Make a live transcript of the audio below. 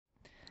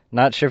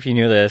Not sure if you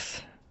knew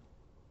this,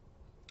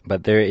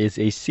 but there is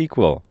a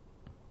sequel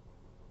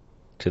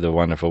to The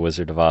Wonderful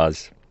Wizard of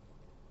Oz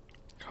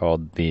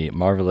called The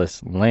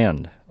Marvelous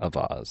Land of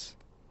Oz.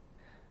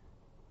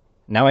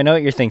 Now I know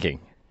what you're thinking.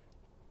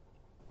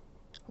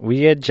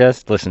 We had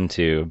just listened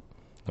to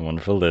The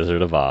Wonderful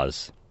Wizard of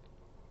Oz,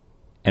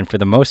 and for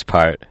the most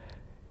part,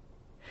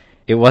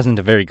 it wasn't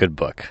a very good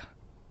book.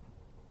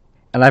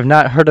 And I've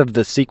not heard of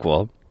the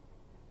sequel,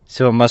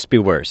 so it must be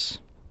worse.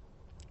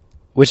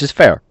 Which is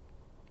fair.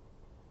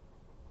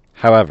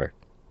 However,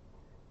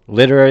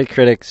 literary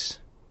critics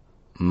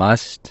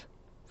must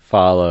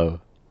follow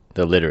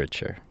the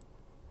literature.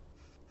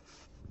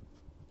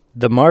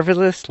 The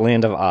Marvelous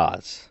Land of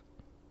Oz,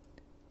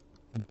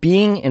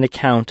 being an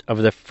account of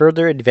the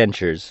further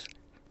adventures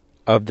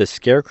of the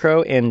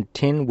Scarecrow and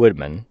Tin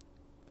Woodman,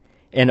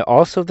 and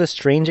also the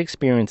strange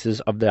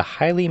experiences of the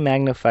highly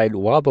magnified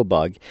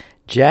Wobblebug,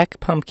 Jack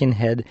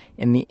Pumpkinhead,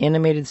 and the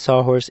animated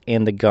Sawhorse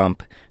and the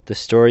Gump, the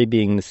story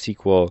being the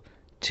sequel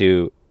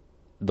to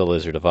The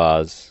Lizard of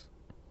Oz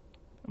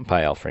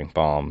by L. Frank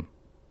Baum.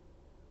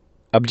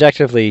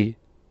 Objectively,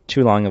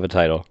 too long of a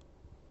title.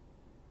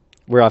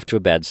 We're off to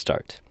a bad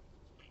start.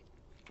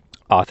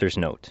 Author's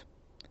note.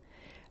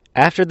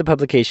 After the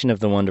publication of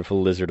The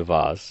Wonderful Lizard of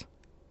Oz,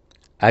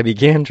 I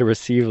began to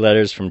receive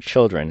letters from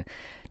children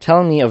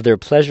telling me of their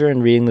pleasure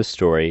in reading the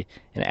story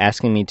and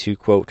asking me to,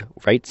 quote,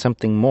 write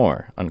something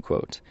more,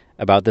 unquote,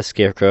 about the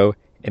Scarecrow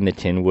and the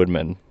Tin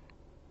Woodman.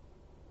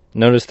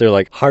 Notice they're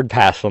like, hard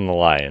pass on the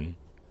lion.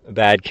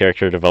 Bad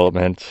character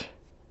development.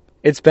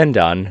 It's been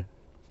done.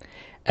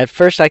 At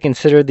first I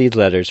considered these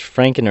letters,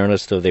 frank and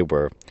earnest though they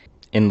were,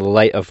 in the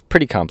light of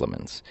pretty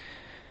compliments.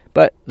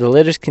 But the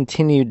letters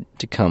continued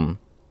to come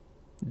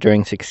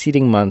during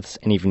succeeding months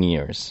and even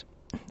years.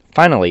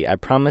 Finally, I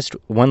promised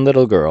one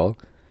little girl,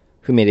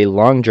 who made a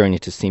long journey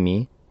to see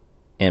me,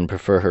 and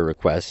prefer her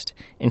request,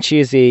 and she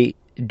is a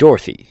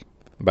Dorothy,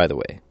 by the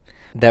way,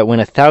 that when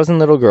 1,000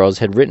 little girls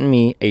had written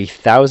me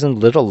 1,000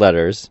 little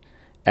letters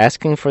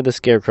asking for the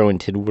Scarecrow and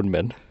Tin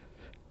Woodman,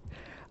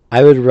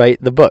 I would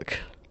write the book.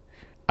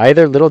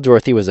 Either little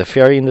Dorothy was a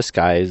fairy in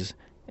disguise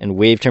and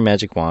waved her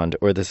magic wand,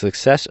 or the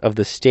success of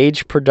the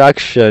stage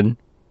production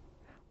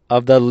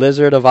of The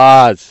Lizard of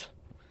Oz.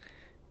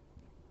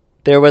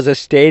 There was a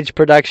stage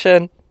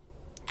production?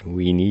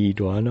 We need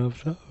one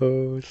of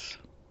those.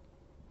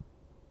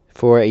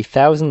 For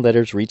 1,000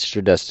 letters reached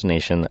their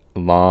destination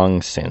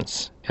long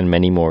since, and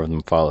many more of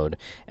them followed.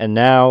 And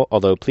now,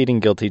 although pleading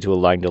guilty to a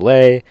long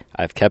delay,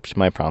 I've kept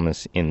my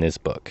promise in this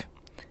book.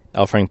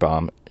 L. Frank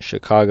Baum,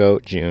 Chicago,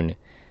 June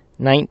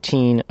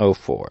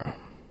 1904.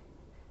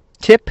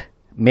 Tip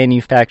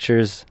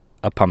manufactures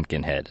a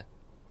pumpkinhead.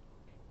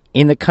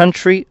 In the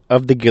country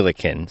of the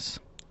Gillikins,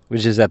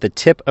 which is at the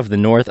tip of the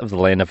north of the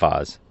land of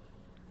Oz,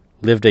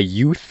 lived a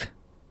youth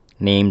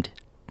named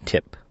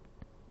Tip.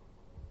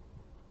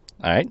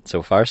 Alright,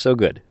 so far so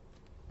good.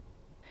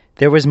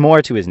 There was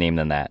more to his name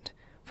than that,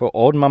 for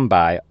old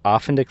Mumbai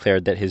often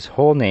declared that his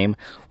whole name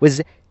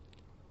was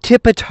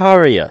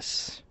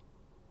Tipitarius.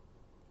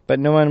 But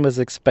no one was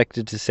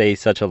expected to say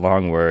such a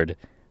long word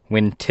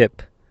when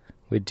Tip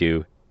would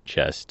do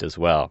just as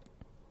well.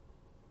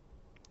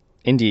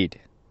 Indeed,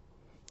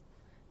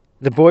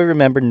 the boy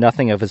remembered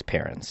nothing of his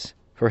parents,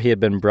 for he had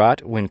been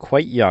brought when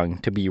quite young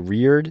to be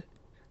reared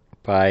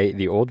by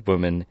the old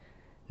woman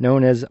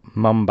known as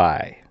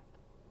Mumbai,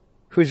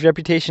 whose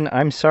reputation,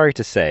 I'm sorry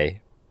to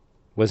say,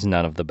 was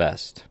none of the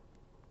best.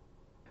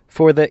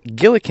 For the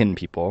Gillikin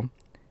people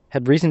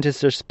had reason to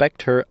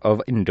suspect her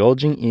of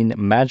indulging in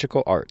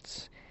magical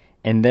arts,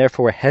 and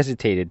therefore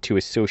hesitated to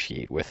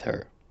associate with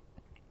her.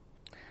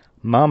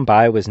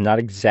 Mumbai was not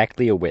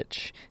exactly a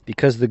witch,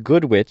 because the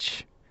good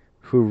witch,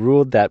 who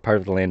ruled that part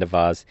of the land of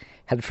Oz,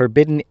 had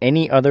forbidden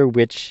any other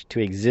witch to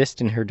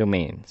exist in her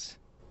domains.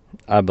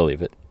 I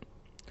believe it.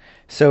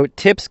 So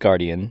Tip's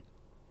guardian,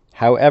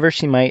 however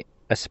she might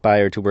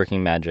aspire to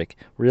working magic,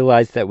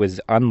 realized that it was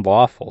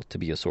unlawful to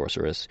be a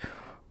sorceress,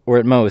 or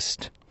at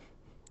most,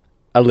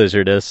 a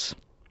lizardess.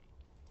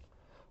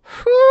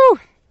 Whew!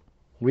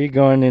 We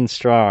going in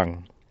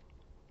strong.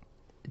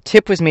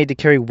 Tip was made to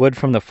carry wood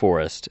from the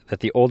forest,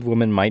 that the old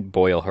woman might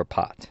boil her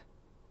pot.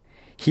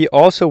 He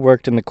also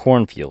worked in the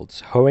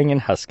cornfields, hoeing and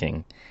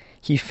husking.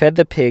 He fed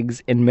the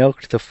pigs and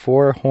milked the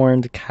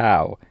four-horned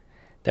cow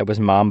that was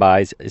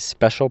Mumbai's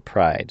especial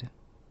pride.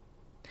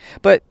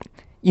 But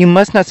you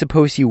must not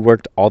suppose he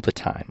worked all the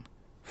time,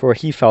 for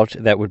he felt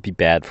that would be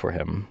bad for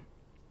him.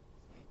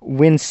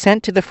 When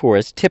sent to the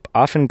forest, Tip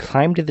often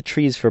climbed to the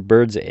trees for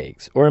birds'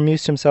 eggs, or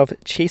amused himself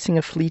chasing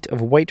a fleet of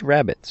white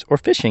rabbits, or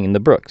fishing in the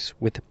brooks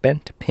with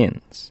bent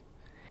pins.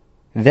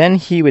 Then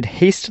he would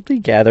hastily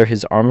gather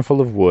his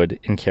armful of wood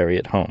and carry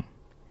it home.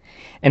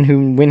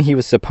 And when he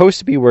was supposed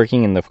to be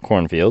working in the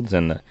cornfields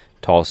and the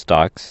tall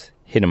stalks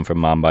hid him from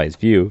Mumbai's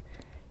view,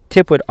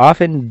 Tip would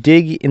often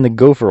dig in the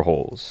gopher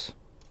holes.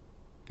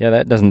 Yeah,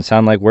 that doesn't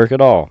sound like work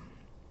at all,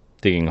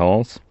 digging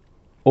holes.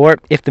 Or,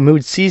 if the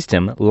mood seized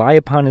him, lie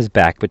upon his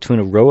back between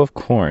a row of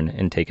corn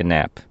and take a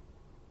nap.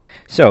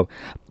 So,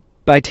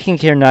 By taking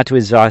care not to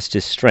exhaust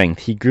his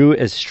strength, he grew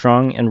as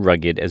strong and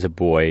rugged as a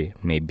boy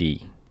may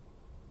be.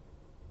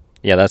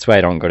 Yeah, that's why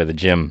I don't go to the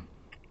gym.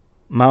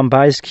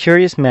 Mombai's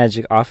curious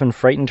magic often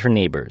frightened her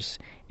neighbors,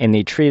 and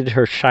they treated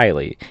her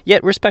shyly,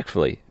 yet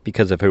respectfully,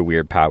 because of her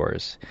weird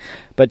powers.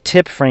 But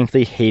Tip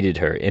frankly hated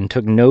her and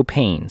took no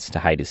pains to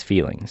hide his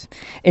feelings.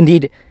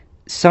 Indeed,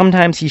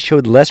 sometimes he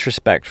showed less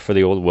respect for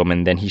the old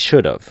woman than he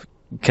should have,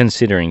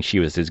 considering she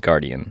was his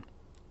guardian.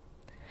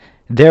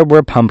 There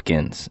were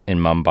pumpkins in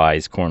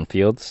Mumbai's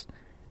cornfields,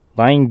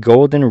 lying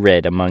gold and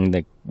red among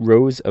the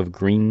rows of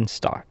green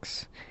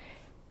stalks.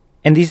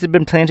 And these had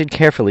been planted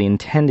carefully,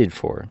 intended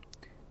for,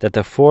 that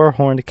the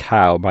four-horned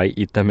cow might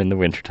eat them in the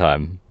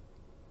wintertime.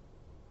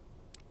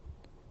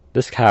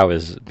 This cow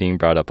is being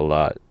brought up a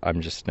lot,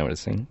 I'm just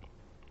noticing.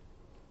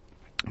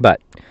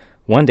 But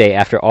one day,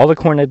 after all the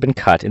corn had been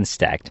cut and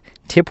stacked,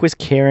 Tip was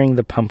carrying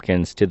the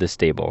pumpkins to the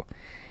stable.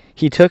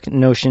 He took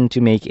notion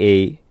to make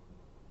a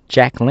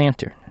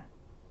jack-lantern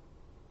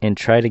and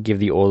try to give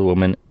the old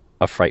woman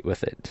a fright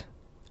with it.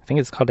 I think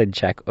it's called a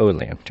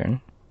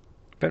jack-o'-lantern,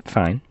 but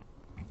fine.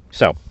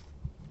 So,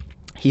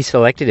 he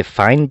selected a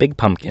fine big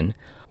pumpkin,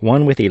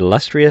 one with a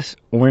lustrous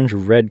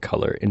orange-red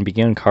color, and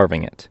began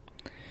carving it.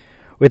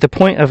 With the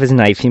point of his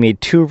knife, he made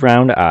 2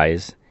 round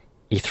eyes,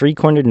 a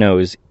 3-cornered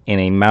nose,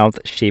 and a mouth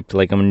shaped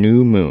like a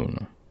new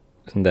moon.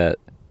 Isn't that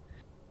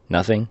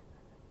nothing?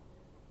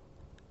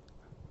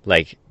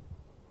 Like,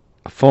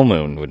 a full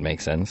moon would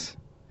make sense.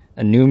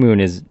 A new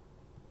moon is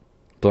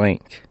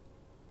blank.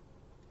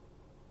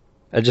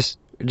 Just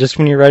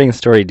when you're writing a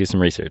story, do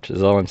some research,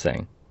 is all I'm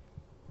saying.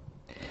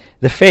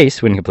 The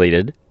face, when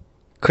completed,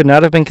 could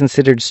not have been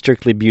considered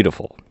strictly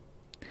beautiful,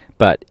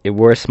 but it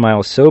wore a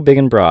smile so big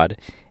and broad,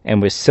 and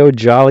was so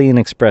jolly in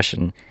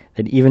expression,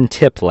 that even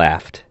Tip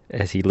laughed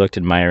as he looked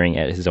admiring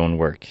at his own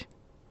work.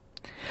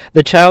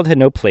 The child had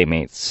no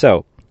playmates,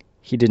 so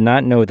he did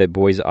not know that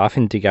boys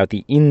often dig out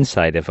the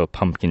inside of a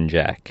pumpkin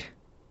jack,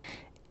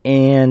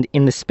 and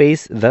in the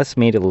space thus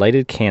made a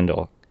lighted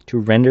candle to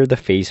render the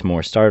face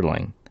more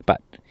startling.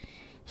 But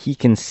he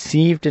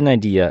conceived an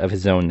idea of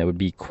his own that would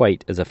be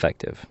quite as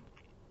effective.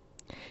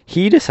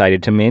 He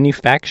decided to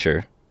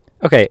manufacture...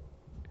 Okay,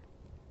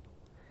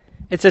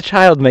 it's a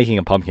child making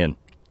a pumpkin.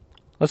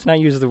 Let's not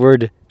use the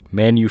word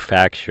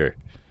manufacture.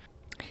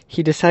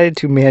 He decided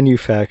to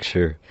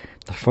manufacture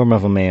the form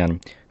of a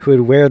man who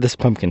would wear this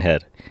pumpkin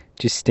head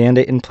to stand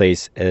it in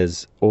place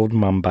as old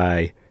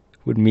Mumbai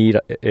would meet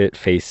it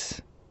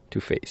face to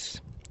face.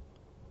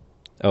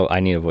 Oh, I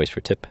need a voice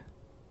for Tip.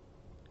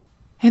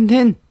 And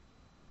then,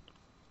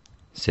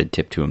 said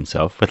Tip to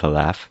himself with a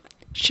laugh,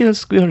 she'll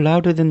squeal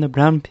louder than the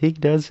brown pig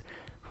does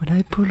when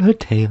I pull her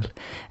tail,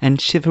 and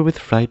shiver with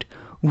fright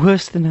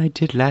worse than I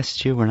did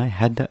last year when I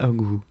had the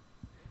ague.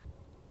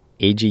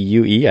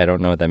 AGUE? I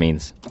don't know what that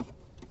means.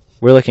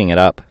 We're looking it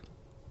up,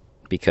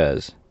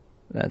 because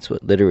that's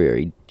what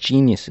literary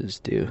geniuses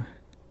do.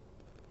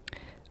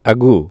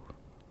 Ague.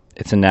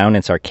 It's a noun,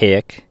 it's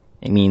archaic.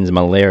 It means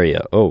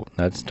malaria. Oh,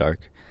 that's dark.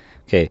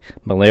 Okay,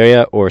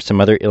 malaria or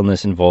some other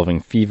illness involving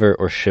fever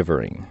or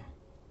shivering.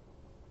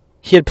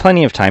 He had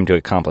plenty of time to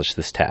accomplish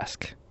this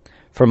task,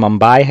 for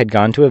Mumbai had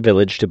gone to a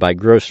village to buy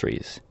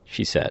groceries,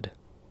 she said,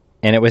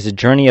 and it was a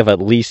journey of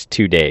at least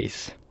 2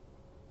 days.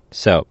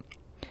 So,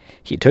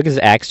 he took his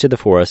axe to the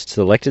forest,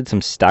 selected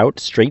some stout,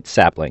 straight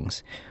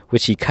saplings,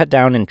 which he cut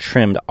down and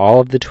trimmed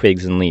all of the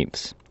twigs and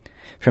leaves.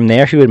 From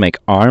there he would make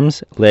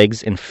arms,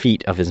 legs, and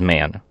feet of his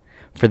man.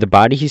 For the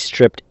body he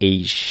stripped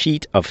a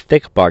sheet of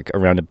thick bark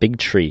around a big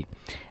tree,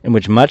 in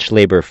which much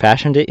labor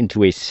fashioned it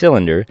into a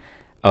cylinder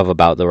of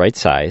about the right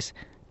size,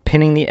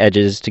 pinning the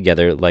edges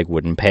together like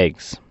wooden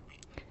pegs.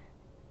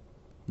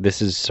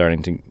 This is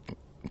starting to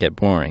get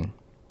boring.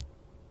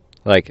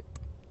 Like,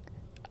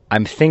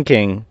 I'm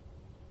thinking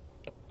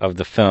of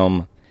the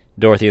film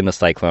Dorothy and the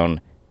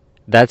Cyclone.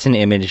 That's an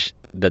image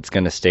that's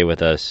going to stay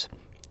with us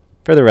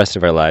for the rest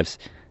of our lives.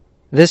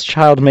 This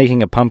child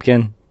making a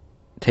pumpkin,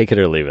 take it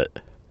or leave it.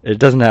 It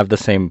doesn't have the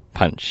same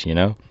punch, you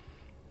know?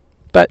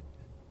 But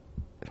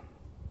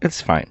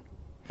it's fine.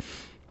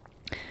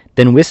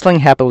 Then, whistling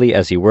happily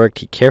as he worked,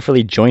 he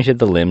carefully jointed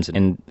the limbs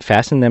and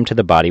fastened them to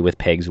the body with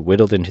pegs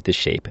whittled into the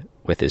shape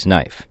with his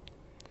knife.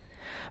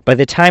 By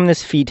the time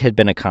this feat had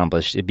been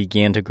accomplished, it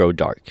began to grow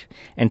dark,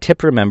 and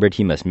Tip remembered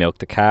he must milk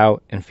the cow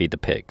and feed the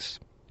pigs.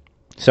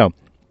 So,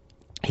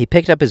 he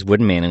picked up his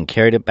wooden man and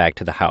carried it back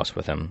to the house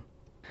with him.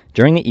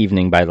 During the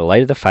evening, by the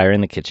light of the fire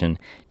in the kitchen,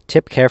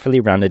 Tip carefully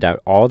rounded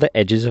out all the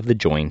edges of the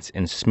joints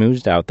and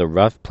smoothed out the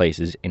rough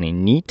places in a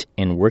neat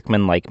and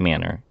workmanlike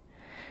manner.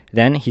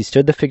 Then he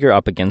stood the figure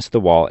up against the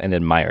wall and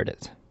admired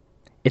it.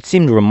 It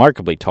seemed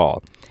remarkably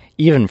tall,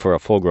 even for a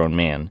full-grown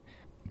man,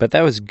 but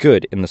that was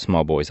good in the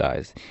small boy's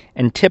eyes,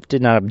 and Tip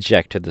did not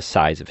object to the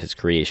size of his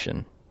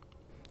creation.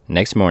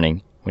 Next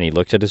morning, when he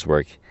looked at his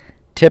work,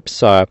 Tip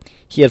saw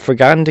he had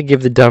forgotten to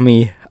give the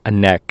dummy a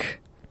neck,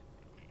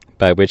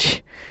 by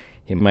which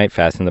he might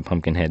fasten the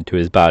pumpkin head to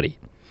his body.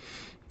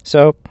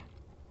 So,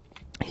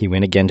 he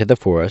went again to the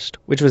forest,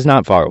 which was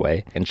not far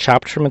away, and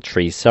chopped from a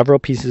tree several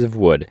pieces of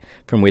wood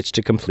from which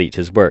to complete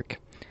his work.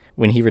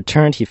 When he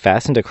returned, he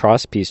fastened a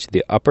cross piece to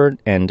the upper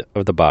end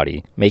of the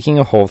body, making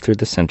a hole through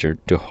the center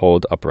to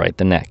hold upright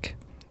the neck.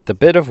 The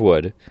bit of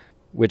wood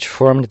which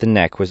formed the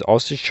neck was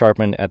also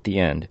sharpened at the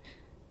end,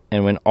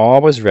 and when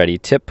all was ready,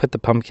 Tip put the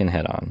pumpkin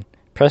head on,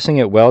 pressing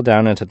it well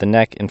down into the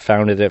neck, and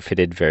found that it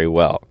fitted very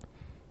well.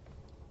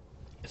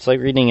 It's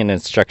like reading an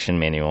instruction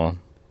manual.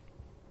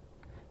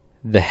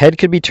 The head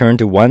could be turned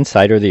to one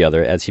side or the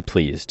other as he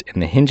pleased, and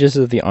the hinges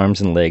of the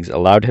arms and legs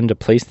allowed him to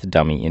place the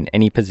dummy in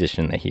any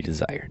position that he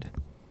desired.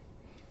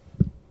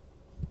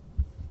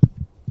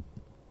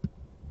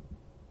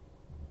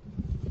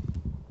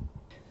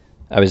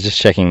 I was just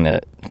checking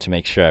that to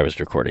make sure I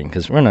was recording,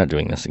 because we're not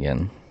doing this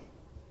again.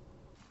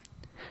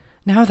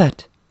 "Now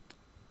that,"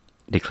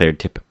 declared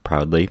Tip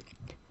proudly,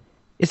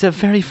 "is a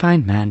very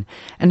fine man,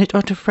 and it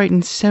ought to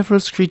frighten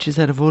several screeches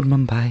out of old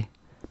Mumbai.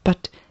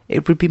 But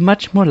it would be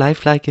much more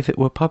lifelike if it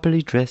were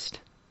properly dressed.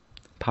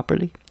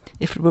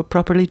 If it were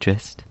properly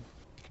dressed."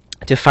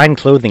 To find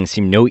clothing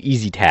seemed no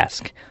easy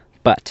task,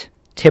 but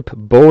Tip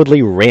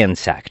boldly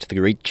ransacked the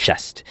great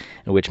chest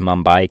in which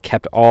Mumbai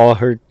kept all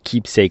her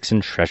keepsakes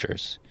and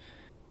treasures.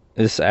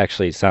 This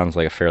actually sounds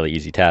like a fairly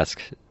easy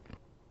task.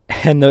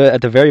 And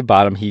at the very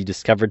bottom, he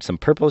discovered some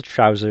purple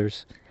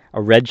trousers,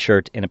 a red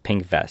shirt, and a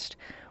pink vest,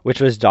 which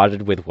was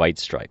dotted with white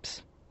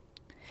stripes.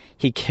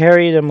 He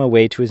carried them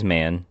away to his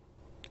man,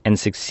 and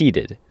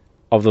succeeded,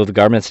 although the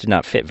garments did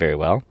not fit very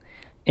well,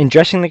 in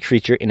dressing the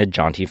creature in a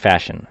jaunty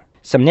fashion.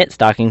 Some knit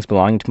stockings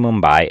belonging to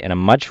Mumbai and a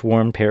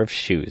much-worn pair of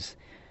shoes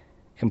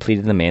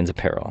completed the man's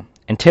apparel,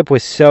 and Tip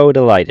was so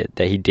delighted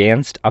that he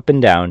danced up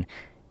and down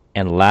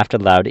and laughed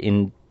aloud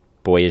in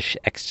boyish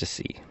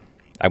ecstasy.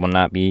 I will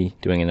not be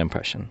doing an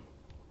impression.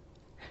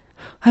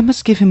 "I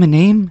must give him a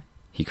name,"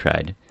 he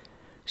cried.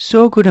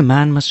 "So good a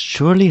man must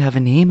surely have a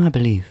name, I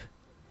believe,"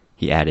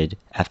 he added,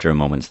 after a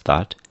moment's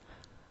thought.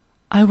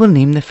 "I will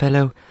name the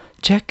fellow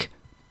Jack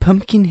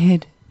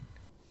Pumpkinhead."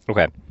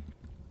 Okay.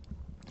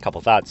 Couple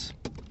thoughts.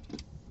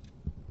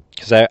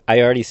 Because I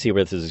already see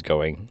where this is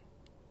going.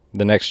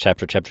 The next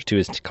chapter, chapter 2,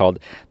 is called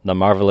The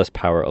Marvelous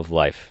Power of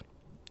Life,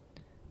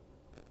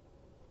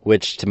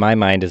 which to my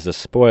mind is a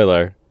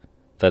spoiler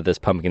that this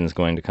pumpkin is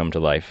going to come to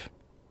life.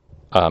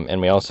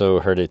 And we also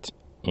heard it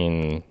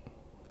in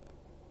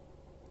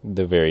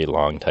the very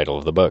long title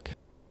of the book,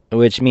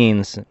 which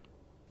means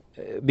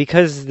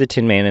because the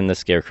Tin Man and the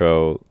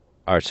Scarecrow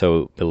are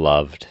so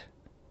beloved,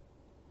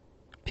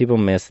 people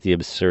miss the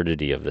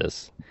absurdity of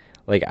this.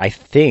 Like, I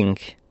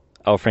think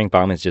L. Frank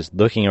Baum is just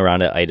looking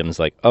around at items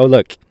like, oh,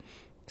 look,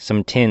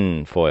 some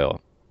tin foil.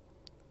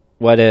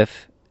 What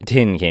if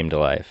tin came to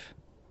life?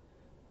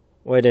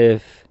 What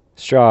if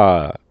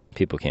straw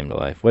people came to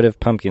life? What if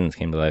pumpkins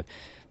came to life?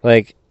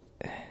 Like,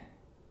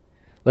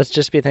 let's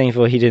just be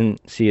thankful he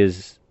didn't see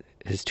his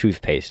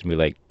toothpaste and be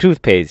like,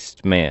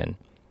 toothpaste man.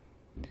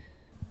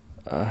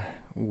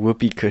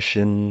 Whoopee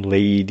cushion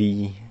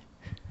lady.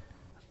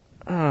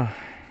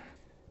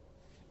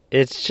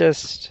 It's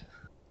just,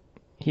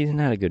 he's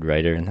not a good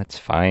writer, and that's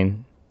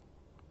fine.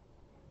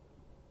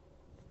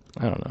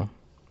 I don't know.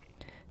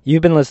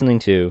 You've been listening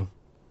to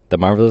The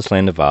Marvelous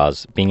Land of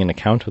Oz, being an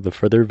account of the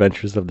further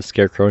adventures of the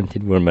Scarecrow and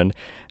Tin Woodman,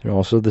 and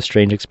also the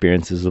strange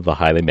experiences of the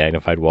highly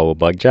magnified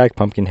Wobblebug, Jack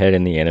Pumpkinhead,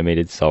 and the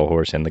animated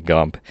Sawhorse and the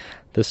Gump,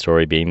 the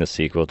story being the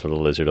sequel to The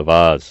Lizard of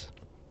Oz,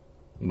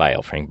 by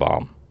L. Frank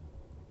Baum,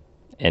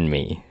 and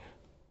me.